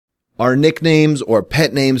Are nicknames or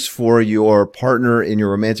pet names for your partner in your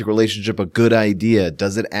romantic relationship a good idea?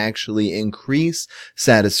 Does it actually increase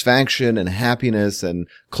satisfaction and happiness and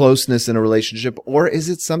closeness in a relationship? Or is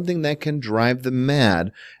it something that can drive them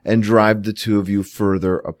mad and drive the two of you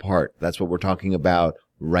further apart? That's what we're talking about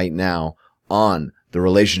right now on the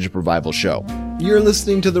Relationship Revival Show. You're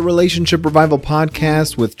listening to the Relationship Revival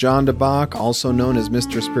Podcast with John DeBach, also known as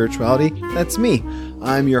Mr. Spirituality. That's me.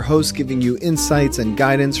 I'm your host, giving you insights and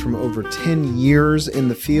guidance from over 10 years in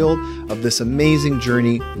the field of this amazing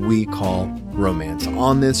journey we call romance.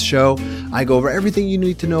 On this show, I go over everything you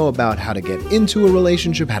need to know about how to get into a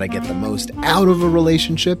relationship, how to get the most out of a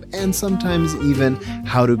relationship, and sometimes even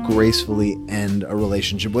how to gracefully end a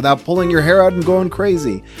relationship without pulling your hair out and going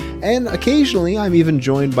crazy. And occasionally, I'm even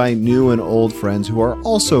joined by new and old friends who are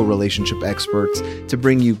also relationship experts to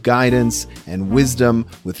bring you guidance and wisdom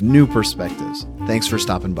with new perspectives. Thanks for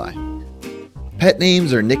stopping by. Pet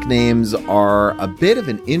names or nicknames are a bit of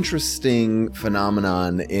an interesting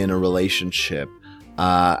phenomenon in a relationship.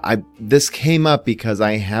 This came up because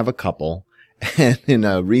I have a couple, and in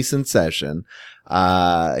a recent session,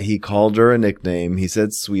 he called her a nickname. He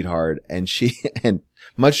said sweetheart, and and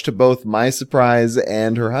much to both my surprise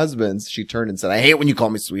and her husband's, she turned and said, "I hate when you call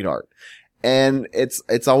me sweetheart." And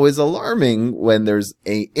it's always alarming when there's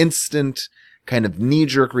a instant kind of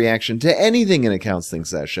knee-jerk reaction to anything in a counseling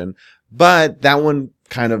session. But that one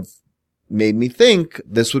kind of made me think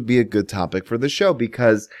this would be a good topic for the show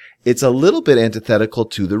because it's a little bit antithetical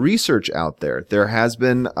to the research out there. There has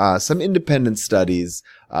been some independent studies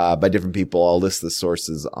by different people. I'll list the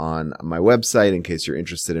sources on my website in case you're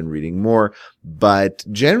interested in reading more. But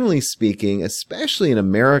generally speaking, especially in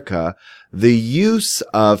America, the use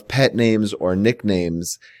of pet names or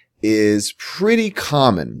nicknames is pretty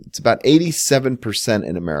common. It's about 87%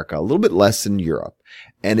 in America, a little bit less in Europe.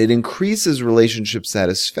 And it increases relationship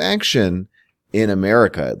satisfaction in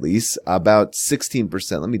America, at least, about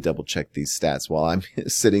 16%. Let me double check these stats while I'm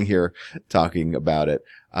sitting here talking about it.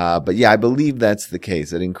 But yeah, I believe that's the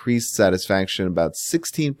case. It increased satisfaction about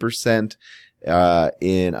 16%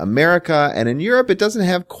 in America. And in Europe, it doesn't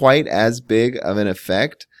have quite as big of an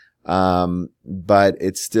effect. But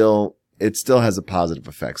it still has a positive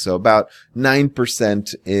effect. So about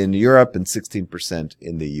 9% in Europe and 16%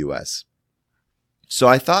 in the US. So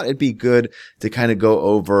I thought it'd be good to kind of go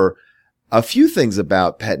over a few things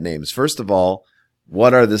about pet names. First of all,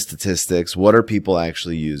 what are the statistics? What are people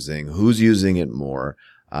actually using? Who's using it more?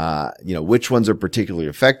 Which ones are particularly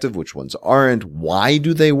effective? Which ones aren't? Why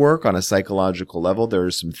do they work on a psychological level? There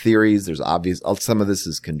are some theories. There's obvious, some of this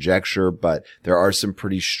is conjecture, but there are some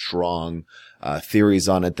pretty strong theories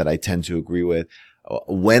on it that I tend to agree with.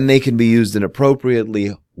 When they can be used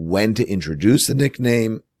inappropriately, when to introduce a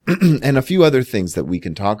nickname, and a few other things that we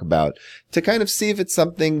can talk about to kind of see if it's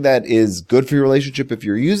something that is good for your relationship if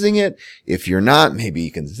you're using it. If you're not, maybe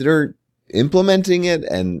you consider implementing it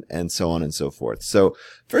and so on and so forth. So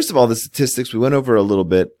first of all, the statistics, we went over a little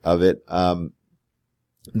bit of it.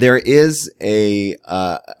 There is a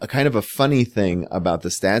kind of a funny thing about the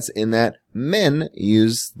stats in that men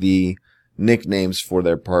use the nicknames for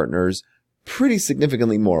their partners pretty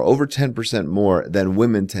significantly more, over 10% more than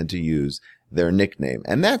women tend to use their nickname.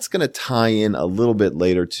 And that's going to tie in a little bit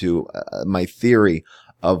later to my theory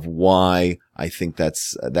of why I think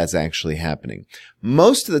that's actually happening.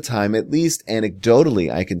 Most of the time, at least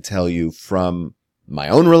anecdotally, I can tell you from my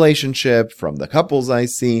own relationship, from the couples I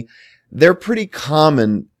see, they're pretty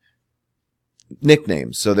common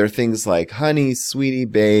nicknames. So they're things like honey, sweetie,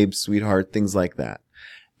 babe, sweetheart, things like that.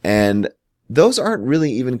 And those aren't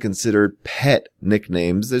really even considered pet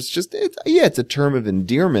nicknames. It's a term of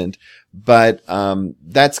endearment, but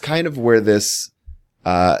that's kind of where this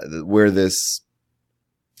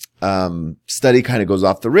study kind of goes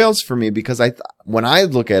off the rails for me because when I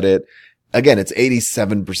look at it, again, it's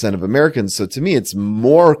 87% of Americans. So to me, it's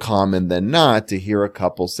more common than not to hear a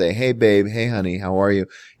couple say, "Hey babe, hey honey, how are you?"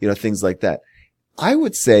 Things like that. I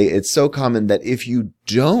would say it's so common that if you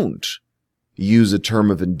don't use a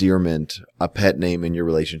term of endearment, a pet name in your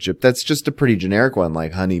relationship, that's just a pretty generic one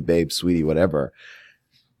like honey, babe, sweetie, whatever.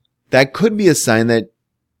 That could be a sign that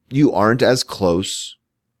you aren't as close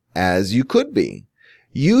as you could be.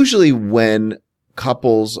 Usually when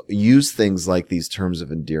couples use things like these terms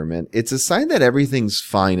of endearment, it's a sign that everything's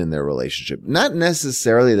fine in their relationship. Not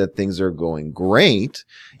necessarily that things are going great.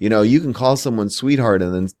 You can call someone sweetheart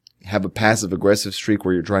and then have a passive aggressive streak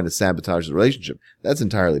where you're trying to sabotage the relationship. That's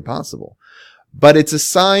entirely possible. But it's a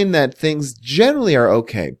sign that things generally are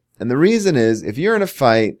okay. And the reason is if you're in a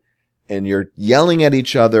fight and you're yelling at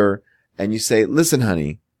each other and you say, "Listen,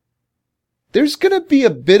 honey," there's going to be a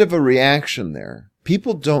bit of a reaction there.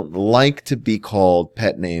 people don't like to be called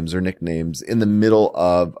pet names or nicknames in the middle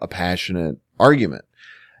of a passionate argument.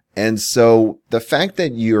 And so the fact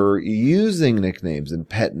that you're using nicknames and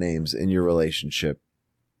pet names in your relationship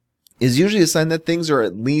is usually a sign that things are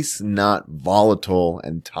at least not volatile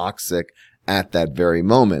and toxic at that very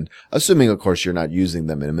moment, assuming, of course, you're not using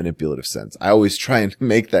them in a manipulative sense. I always try and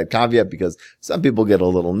make that caveat because some people get a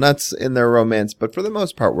little nuts in their romance, but for the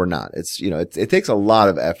most part, we're not. It's, it takes a lot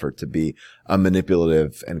of effort to be a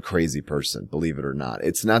manipulative and crazy person, believe it or not.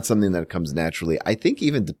 It's not something that comes naturally. I think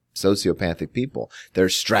even to sociopathic people,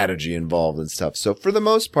 there's strategy involved and stuff. So for the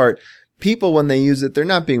most part, people, when they use it, they're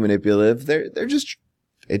not being manipulative.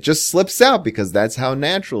 It just slips out because that's how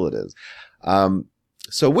natural it is.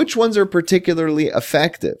 So which ones are particularly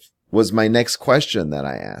effective was my next question that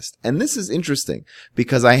I asked. And this is interesting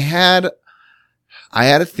because I had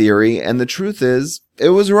a theory, and the truth is it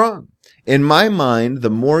was wrong. In my mind, the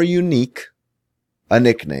more unique a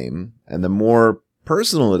nickname and the more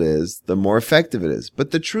personal it is, the more effective it is.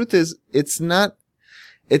 But the truth is it's not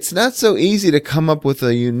so easy to come up with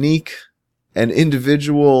a unique and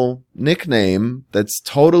individual nickname that's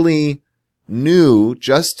totally new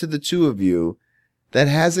just to the two of you that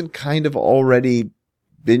hasn't kind of already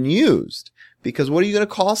been used. Because what are you going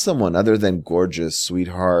to call someone other than gorgeous,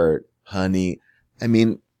 sweetheart, honey? I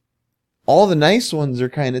mean, all the nice ones are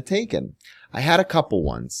kind of taken. I had a couple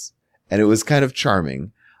once, and it was kind of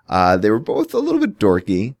charming. They were both a little bit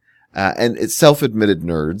dorky, and it's self-admitted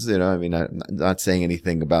nerds. I mean, I'm not saying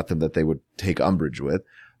anything about them that they would take umbrage with.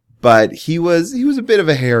 But he was a bit of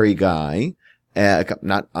a hairy guy,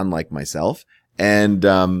 not unlike myself.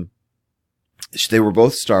 And, they were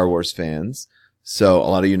both Star Wars fans. So a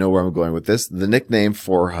lot of you know where I'm going with this. The nickname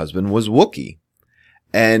for her husband was Wookiee.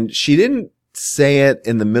 And she didn't say it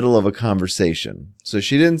in the middle of a conversation. So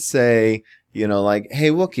she didn't say, like,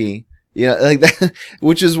 hey, Wookiee, like that,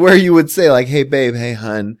 which is where you would say like, hey, babe, hey,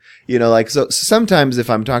 hun, like, so sometimes if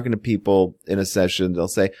I'm talking to people in a session, they'll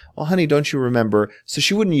say, well, honey, don't you remember? So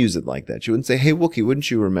she wouldn't use it like that. She wouldn't say, hey, Wookiee,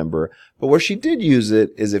 wouldn't you remember? But where she did use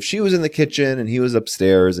it is if she was in the kitchen and he was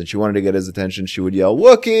upstairs and she wanted to get his attention, she would yell,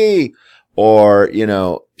 Wookiee! Or,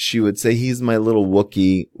 she would say, he's my little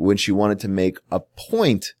Wookiee, when she wanted to make a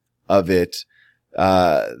point of it,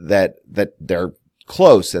 that they're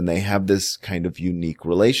close and they have this kind of unique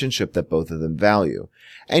relationship that both of them value.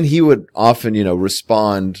 And he would often,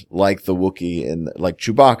 respond like the Wookiee and like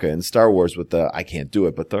Chewbacca in Star Wars with the, I can't do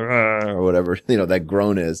it, but the, or whatever, that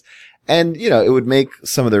groan is. And, it would make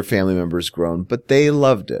some of their family members groan, but they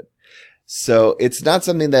loved it. So it's not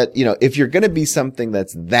something that, if you're going to be something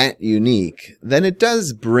that's that unique, then it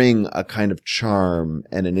does bring a kind of charm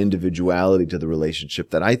and an individuality to the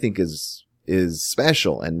relationship that I think is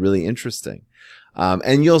special and really interesting.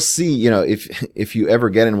 And you'll see, if you ever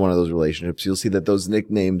get in one of those relationships, you'll see that those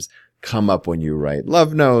nicknames come up when you write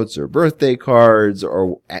love notes or birthday cards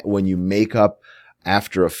or when you make up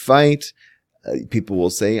after a fight. People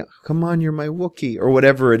will say, come on, you're my Wookiee, or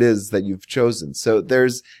whatever it is that you've chosen. So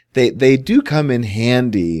they do come in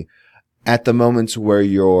handy at the moments where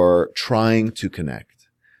you're trying to connect.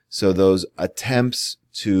 So those attempts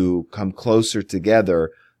to come closer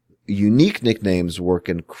together, unique nicknames work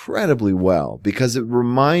incredibly well because it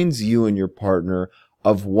reminds you and your partner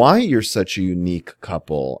of why you're such a unique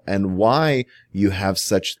couple and why you have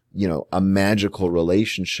such, a magical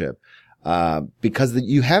relationship. Because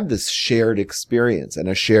you have this shared experience and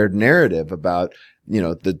a shared narrative about,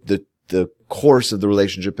 the course of the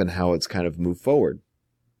relationship and how it's kind of moved forward.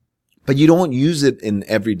 But you don't use it in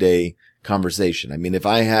everyday conversation. I mean, if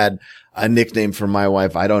I had a nickname for my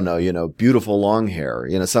wife, I don't know, beautiful long hair,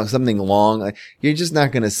 something long, you're just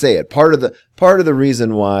not going to say it. Part of the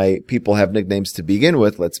reason why people have nicknames to begin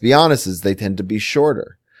with, let's be honest, is they tend to be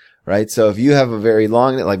shorter, right? So if you have a very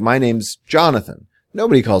long, like my name's Jonathan.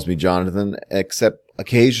 Nobody calls me Jonathan except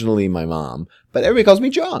occasionally my mom, but everybody calls me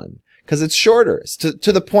John because it's shorter. It's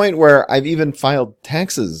to the point where I've even filed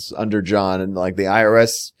taxes under John, and like the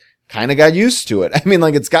IRS kind of got used to it. I mean,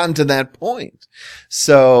 like it's gotten to that point.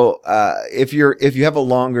 So, if you have a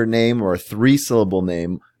longer name or a 3-syllable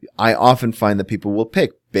name, I often find that people will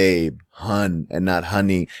pick babe, hun, and not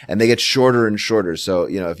honey, and they get shorter and shorter. So,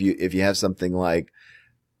 if you have something like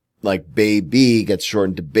baby gets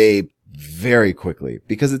shortened to babe very quickly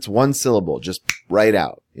because it's 1 syllable, just right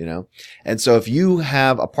out, And so if you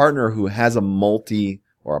have a partner who has a multi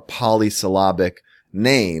or a polysyllabic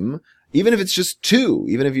name, even if it's just 2,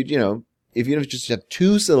 even if even if you just have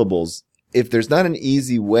 2 syllables, if there's not an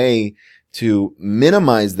easy way to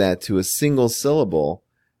minimize that to a single syllable,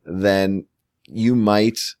 then you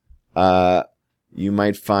might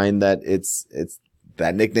find that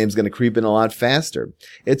that nickname's going to creep in a lot faster.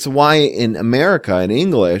 It's why in America, in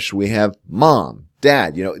English, we have mom,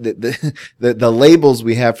 dad. You know, the labels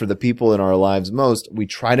we have for the people in our lives most, we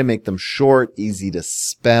try to make them short, easy to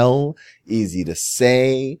spell, easy to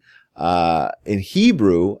say. In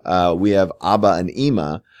Hebrew, we have Abba and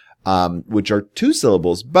Ima, which are 2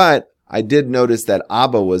 syllables, but I did notice that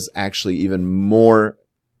Abba was actually even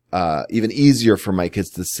easier for my kids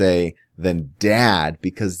to say than dad,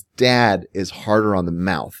 because dad is harder on the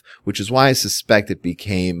mouth, which is why I suspect it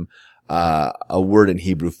became a word in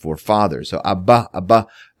Hebrew for father. So Abba,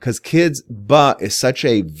 because kids, ba is such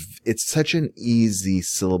an easy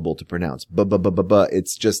syllable to pronounce. Ba.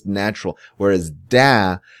 It's just natural. Whereas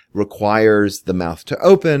da requires the mouth to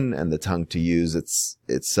open and the tongue to use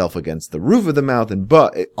itself against the roof of the mouth. And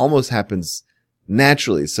ba, it almost happens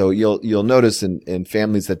naturally. So you'll notice in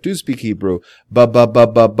families that do speak Hebrew, ba,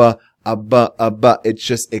 abba,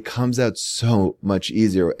 it comes out so much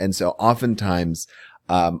easier. And so oftentimes,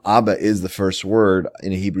 Abba is the first word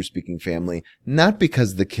in a Hebrew-speaking family, not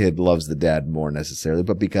because the kid loves the dad more necessarily,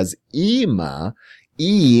 but because Ima,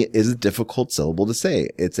 is a difficult syllable to say.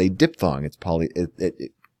 It's a diphthong.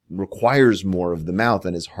 It requires more of the mouth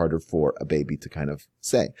and is harder for a baby to kind of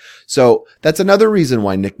say. So that's another reason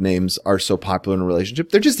why nicknames are so popular in a relationship.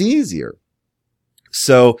 They're just easier.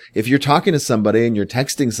 So if you're talking to somebody and you're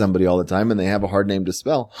texting somebody all the time and they have a hard name to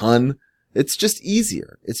spell, hun, it's just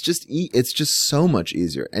easier. It's just so much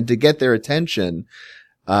easier. And to get their attention,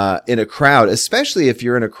 in a crowd, especially if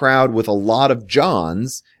you're in a crowd with a lot of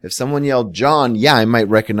Johns, if someone yelled John, yeah, I might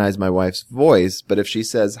recognize my wife's voice. But if she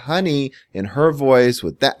says honey in her voice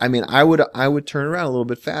with that, I mean, I would turn around a little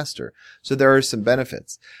bit faster. So there are some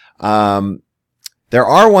benefits. There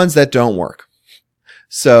are ones that don't work.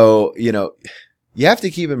 So, you have to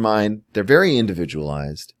keep in mind, they're very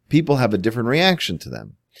individualized. People have a different reaction to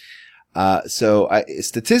them.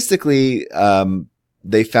 Statistically,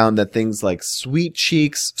 they found that things like sweet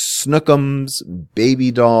cheeks, snookums, baby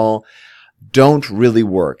doll don't really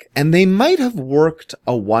work. And they might have worked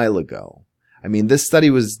a while ago. I mean, this study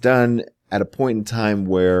was done at a point in time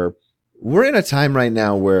where we're in a time right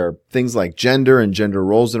now where things like gender and gender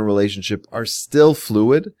roles in a relationship are still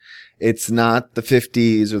fluid. It's not the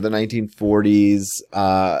 50s or the 1940s,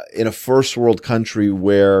 in a first world country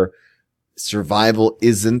where survival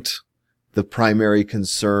isn't the primary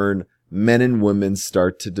concern. Men and women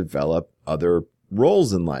start to develop other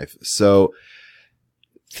roles in life. So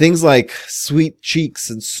things like sweet cheeks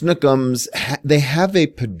and snookums, they have a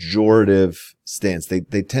pejorative stance. They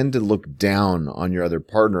tend to look down on your other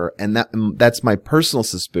partner. And that's my personal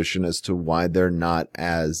suspicion as to why they're not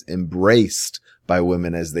as embraced by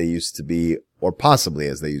women as they used to be, or possibly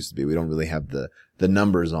as they used to be. We don't really have the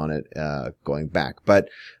numbers on it, going back, but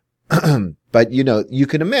you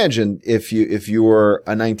can imagine if you were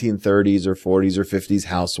a 1930s or 40s or 50s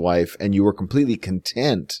housewife and you were completely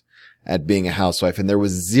content at being a housewife and there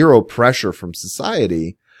was zero pressure from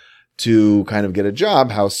society to kind of get a job,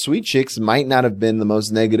 how sweet chicks might not have been the most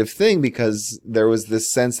negative thing, because there was this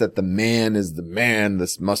sense that the man is the man,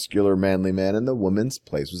 this muscular, manly man, and the woman's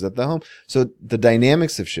place was at the home. So the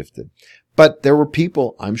dynamics have shifted. But there were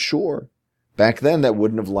people, I'm sure, back then that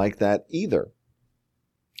wouldn't have liked that either.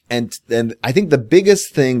 And I think the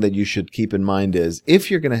biggest thing that you should keep in mind is, if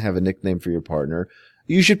you're going to have a nickname for your partner,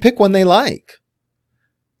 you should pick one they like.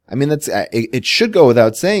 I mean, it should go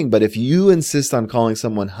without saying, but if you insist on calling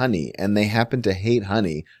someone honey and they happen to hate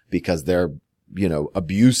honey because their,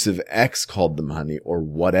 abusive ex called them honey or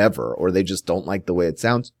whatever, or they just don't like the way it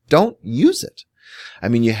sounds, don't use it. I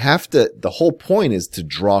mean, the whole point is to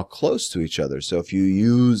draw close to each other. So if you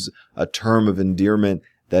use a term of endearment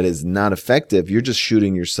that is not effective, you're just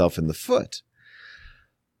shooting yourself in the foot.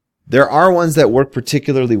 There are ones that work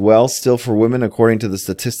particularly well still for women, according to the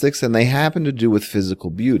statistics, and they happen to do with physical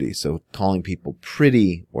beauty. So calling people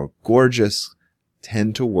pretty or gorgeous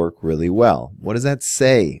tend to work really well. What does that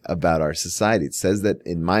say about our society? It says that,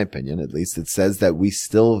 in my opinion at least, it says that we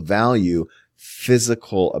still value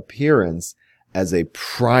physical appearance as a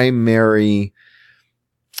primary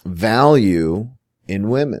value in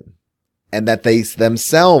women, and that they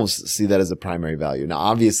themselves see that as a primary value. Now,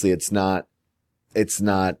 obviously, it's not,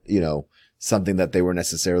 something that they were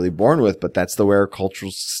necessarily born with, but that's the way our culture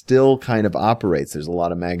still kind of operates. There's a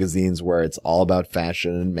lot of magazines where it's all about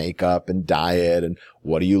fashion and makeup and diet and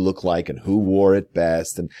what do you look like and who wore it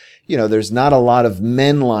best. And, there's not a lot of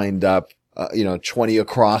men lined up, 20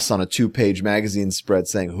 across on a 2-page magazine spread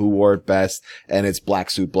saying who wore it best. And it's black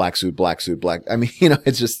suit, black suit, black suit, black. I mean,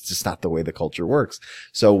 it's just not the way the culture works.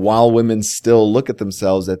 So while women still look at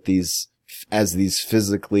themselves as these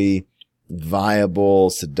physically viable,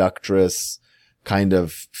 seductress kind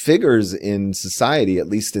of figures in society, at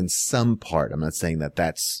least in some part. I'm not saying that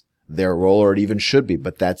that's their role or it even should be,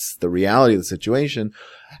 but that's the reality of the situation.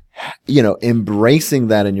 Embracing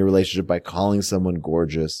that in your relationship by calling someone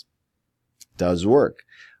gorgeous does work.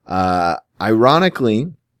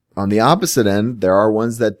 Ironically, on the opposite end, there are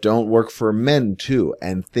ones that don't work for men too.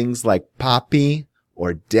 And things like papi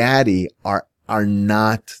or daddy are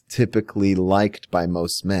not typically liked by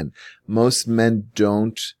most men. Most men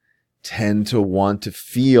don't tend to want to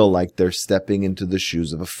feel like they're stepping into the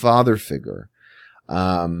shoes of a father figure.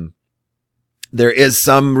 There is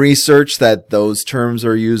some research that those terms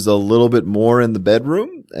are used a little bit more in the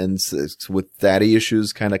bedroom, and with daddy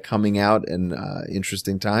issues kind of coming out in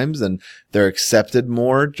interesting times, and they're accepted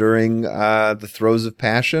more during the throes of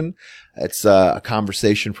passion. It's a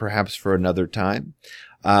conversation perhaps for another time.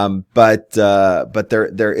 But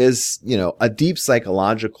there is, a deep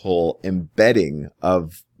psychological embedding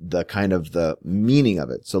of the kind of the meaning of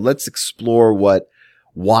it. So let's explore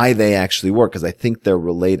why they actually work, because I think they're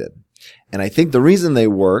related. And I think the reason they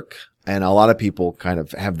work, and a lot of people kind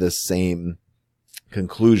of have this same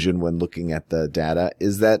conclusion when looking at the data,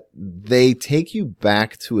 is that they take you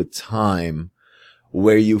back to a time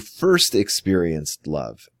where you first experienced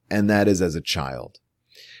love, and that is as a child.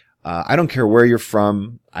 I don't care where you're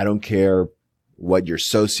from. I don't care what your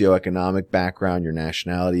socioeconomic background, your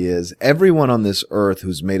nationality is. Everyone on this earth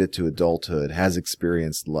who's made it to adulthood has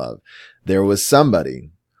experienced love. There was somebody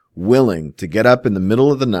willing to get up in the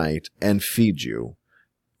middle of the night and feed you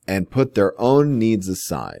and put their own needs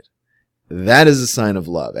aside. That is a sign of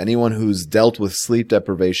love. Anyone who's dealt with sleep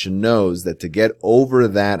deprivation knows that to get over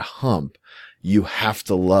that hump, you have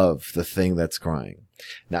to love the thing that's crying.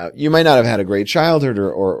 Now, you might not have had a great childhood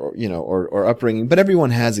or upbringing, but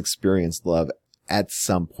everyone has experienced love at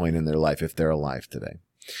some point in their life if they're alive today.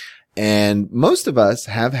 And most of us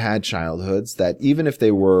have had childhoods that, even if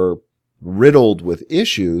they were riddled with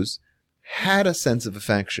issues, had a sense of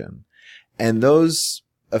affection. And those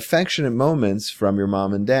affectionate moments from your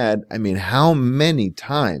mom and dad, I mean, how many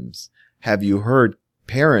times have you heard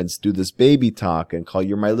parents do this baby talk and call,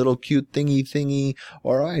 "You're my little cute thingy,"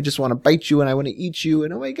 or, "Oh, I just want to bite you and I want to eat you,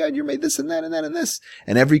 and oh my God, you're made this and that and that and this."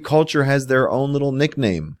 And every culture has their own little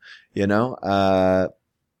nickname, for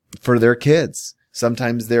their kids.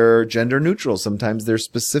 Sometimes they're gender neutral. Sometimes they're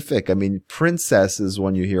specific. I mean, princess is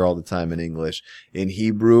one you hear all the time in English. In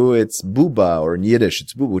Hebrew, it's buba, or in Yiddish,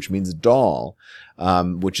 it's buba, which means doll,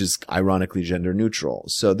 which is ironically gender neutral.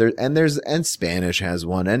 So and Spanish has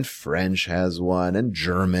one, and French has one, and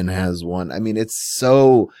German has one. I mean, it's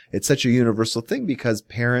such a universal thing because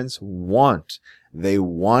parents want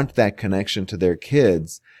that connection to their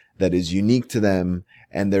kids that is unique to them.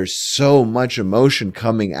 And there's so much emotion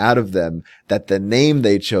coming out of them that the name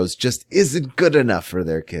they chose just isn't good enough for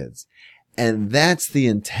their kids. And that's the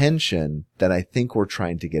intention that I think we're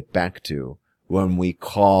trying to get back to when we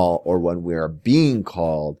call, or when we are being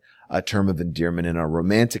called, a term of endearment in our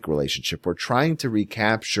romantic relationship. We're trying to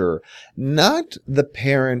recapture not the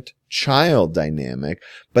parent-child dynamic,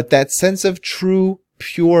 but that sense of true,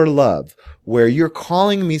 pure love, where you're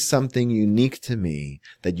calling me something unique to me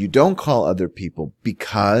that you don't call other people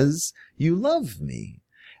because you love me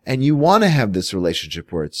and you want to have this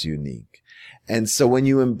relationship where it's unique. And so when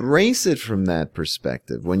you embrace it from that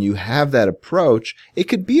perspective, when you have that approach, it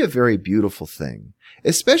could be a very beautiful thing,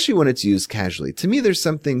 especially when it's used casually. To me, there's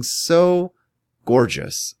something so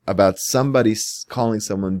gorgeous about somebody calling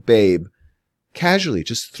someone babe casually,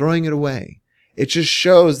 just throwing it away. It just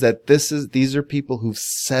shows that these are people who've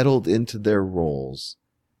settled into their roles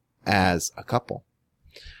as a couple.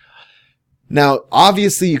 Now,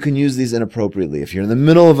 obviously, you can use these inappropriately. If you're in the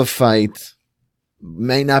middle of a fight,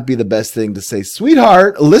 may not be the best thing to say,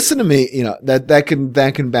 "Sweetheart, listen to me."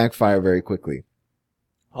 That can backfire very quickly.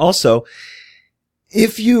 Also,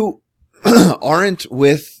 if you aren't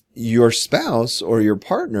with your spouse or your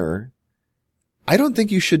partner, I don't think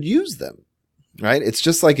you should use them. Right? It's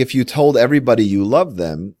just like if you told everybody you love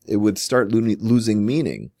them, it would start losing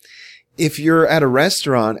meaning. If you're at a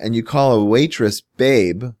restaurant and you call a waitress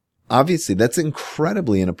babe, obviously that's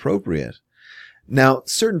incredibly inappropriate. Now,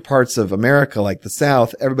 certain parts of America, like the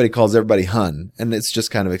South, everybody calls everybody hun, and it's just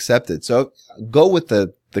kind of accepted. So go with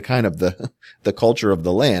the kind of the culture of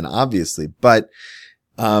the land, obviously. But,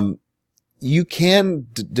 you can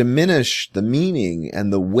diminish the meaning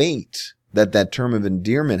and the weight that term of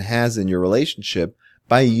endearment has in your relationship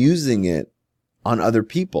by using it on other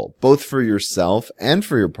people, both for yourself and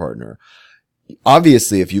for your partner.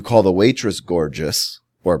 Obviously, if you call the waitress gorgeous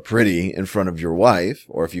or pretty in front of your wife,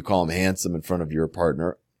 or if you call him handsome in front of your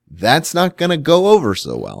partner, that's not going to go over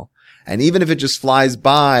so well. And even if it just flies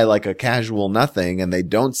by like a casual nothing and they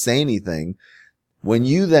don't say anything, when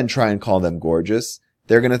you then try and call them gorgeous,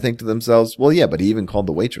 they're going to think to themselves, well, yeah, but he even called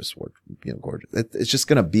the waitress, gorgeous. It's just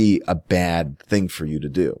going to be a bad thing for you to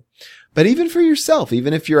do. But even for yourself,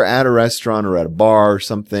 even if you're at a restaurant or at a bar or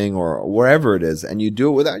something or wherever it is, and you do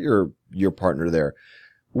it without your partner there,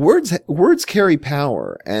 words carry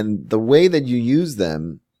power, and the way that you use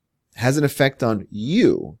them has an effect on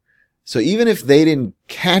you. So even if they didn't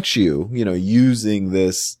catch you, using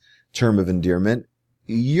this term of endearment,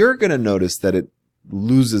 you're going to notice that it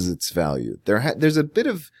loses its value. There's a bit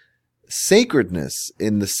of sacredness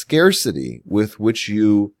in the scarcity with which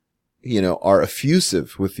you are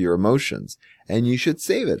effusive with your emotions, and you should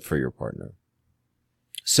save it for your partner.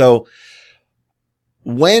 So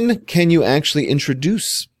when can you actually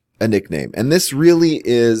introduce a nickname? And this really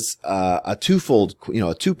is a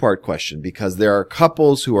two-part question, because there are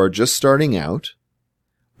couples who are just starting out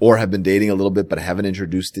or have been dating a little bit but haven't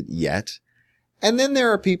introduced it yet. And then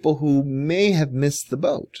there are people who may have missed the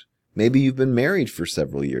boat. Maybe you've been married for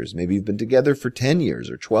several years. Maybe you've been together for 10 years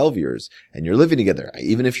or 12 years and you're living together.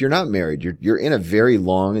 Even if you're not married, you're in a very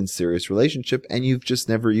long and serious relationship and you've just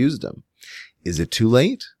never used them. Is it too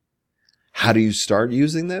late? How do you start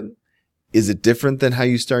using them? Is it different than how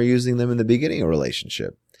you start using them in the beginning of a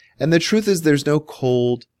relationship? And the truth is there's no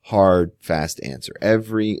cold, hard, fast answer.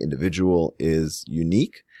 Every individual is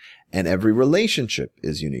unique. And every relationship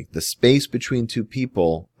is unique. The space between two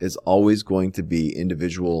people is always going to be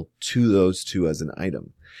individual to those two as an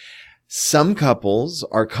item. Some couples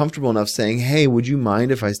are comfortable enough saying, hey, would you mind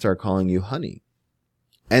if I start calling you honey?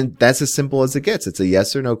 And that's as simple as it gets. It's a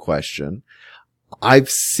yes or no question. I've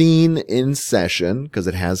seen in session, because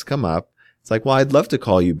it has come up, it's like, well, I'd love to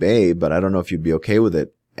call you babe, but I don't know if you'd be okay with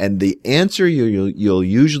it. And the answer you'll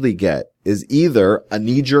usually get is either a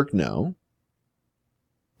knee-jerk no,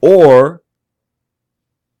 or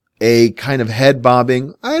a kind of head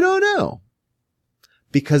bobbing, I don't know.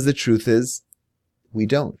 Because the truth is, we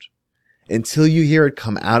don't. Until you hear it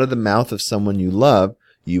come out of the mouth of someone you love,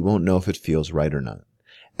 you won't know if it feels right or not.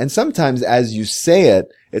 And sometimes as you say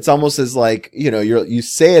it, it's almost as like, you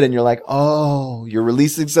say it and you're like, oh, you're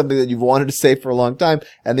releasing something that you've wanted to say for a long time.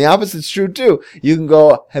 And the opposite's true too. You can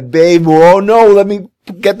go, hey babe, oh no, let me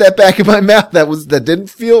get that back in my mouth. That didn't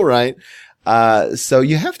feel right. So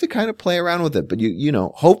you have to kind of play around with it, but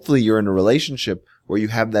hopefully you're in a relationship where you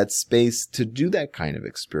have that space to do that kind of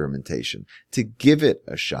experimentation, to give it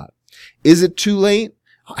a shot. Is it too late?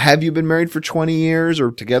 Have you been married for 20 years or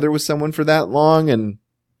together with someone for that long and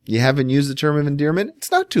you haven't used the term of endearment? It's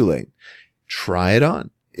not too late. Try it on.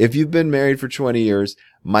 If you've been married for 20 years,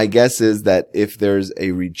 my guess is that if there's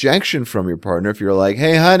a rejection from your partner, if you're like,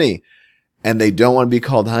 hey honey, and they don't want to be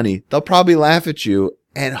called honey, they'll probably laugh at you.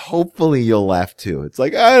 And hopefully you'll laugh too. It's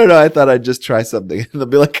like, I don't know, I thought I'd just try something. And they'll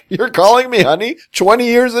be like, you're calling me honey? 20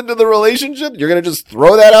 years into the relationship? You're going to just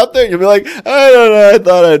throw that out there? You'll be like, I don't know, I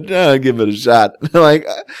thought I'd give it a shot.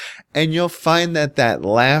 And you'll find that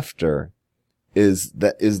laughter is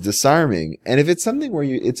disarming. And if it's something where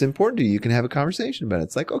it's important to you, you can have a conversation about it.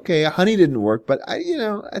 It's like, okay, honey didn't work, but I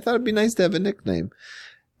thought it'd be nice to have a nickname.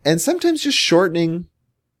 And sometimes just shortening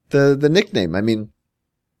the nickname. I mean,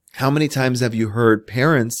 how many times have you heard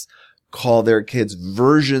parents call their kids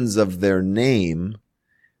versions of their name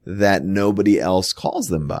that nobody else calls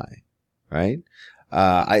them by, right?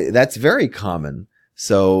 That's very common.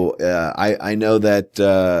 So, I know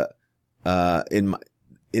that,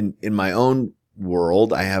 in my own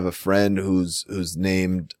world, I have a friend who's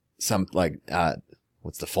named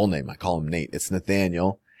what's the full name? I call him Nate. It's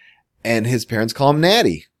Nathaniel. And his parents call him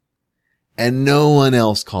Natty. And no one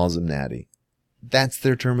else calls him Natty. That's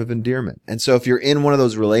their term of endearment. And so if you're in one of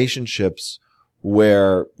those relationships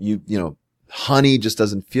where honey just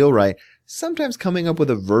doesn't feel right, sometimes coming up with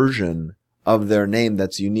a version of their name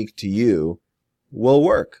that's unique to you will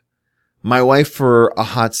work. My wife for a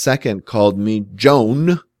hot second called me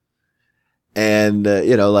Joan. And,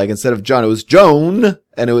 instead of John, it was Joan.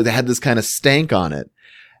 And it had this kind of stank on it.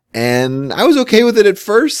 And I was okay with it at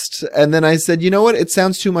first. And then I said, you know what? It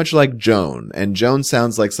sounds too much like Joan. And Joan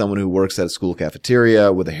sounds like someone who works at a school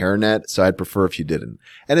cafeteria with a hairnet. So I'd prefer if you didn't.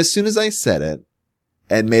 And as soon as I said it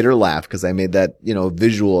and made her laugh, because I made that,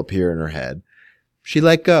 visual appear in her head, she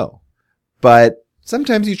let go. But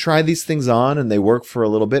sometimes you try these things on and they work for a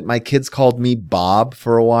little bit. My kids called me Bob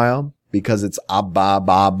for a while because it's Abba,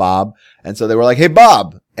 Bob. And so they were like, hey,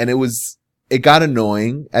 Bob. And it got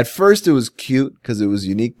annoying. At first it was cute because it was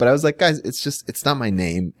unique, but I was like, guys, it's not my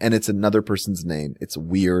name and it's another person's name. It's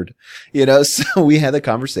weird, so we had a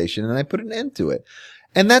conversation and I put an end to it.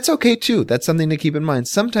 And that's okay too. That's something to keep in mind.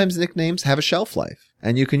 Sometimes nicknames have a shelf life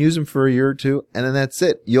and you can use them for a year or two, and then that's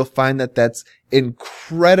it. You'll find that that's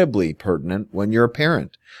incredibly pertinent when you're a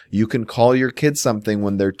parent. You can call your kids something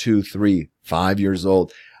when they're 2, 3, 5 years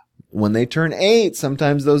old. When they turn 8,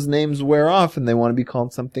 sometimes those names wear off and they want to be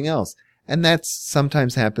called something else. And that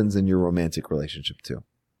sometimes happens in your romantic relationship too.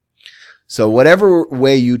 So whatever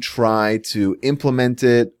way you try to implement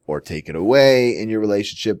it or take it away in your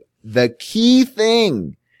relationship, the key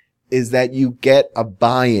thing is that you get a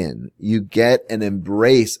buy-in. You get an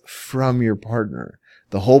embrace from your partner.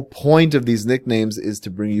 The whole point of these nicknames is to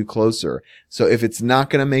bring you closer. So if it's not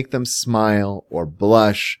going to make them smile or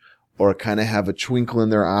blush or kind of have a twinkle in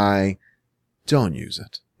their eye, don't use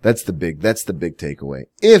it. That's the big takeaway.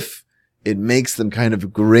 If it makes them kind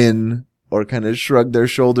of grin or kind of shrug their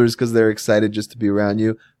shoulders because they're excited just to be around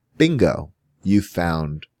you, bingo, you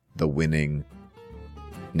found the winning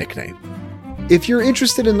nickname. If you're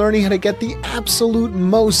interested in learning how to get the absolute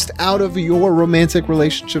most out of your romantic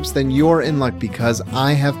relationships, then you're in luck, because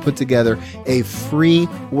I have put together a free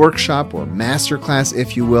workshop or masterclass,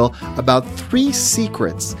 if you will, about 3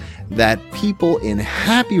 secrets that people in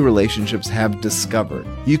happy relationships have discovered.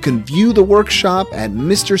 You can view the workshop at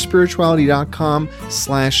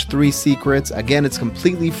mrspirituality.com/3 secrets. Again, it's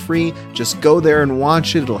completely free. Just go there and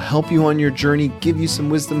watch it. It'll help you on your journey, give you some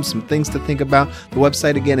wisdom, some things to think about. The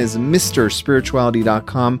website again is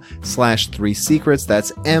mrspirituality.com/3 secrets.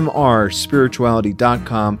 That's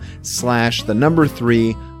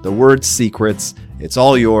mrspirituality.com/3, the word secrets. It's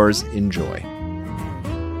all yours. Enjoy.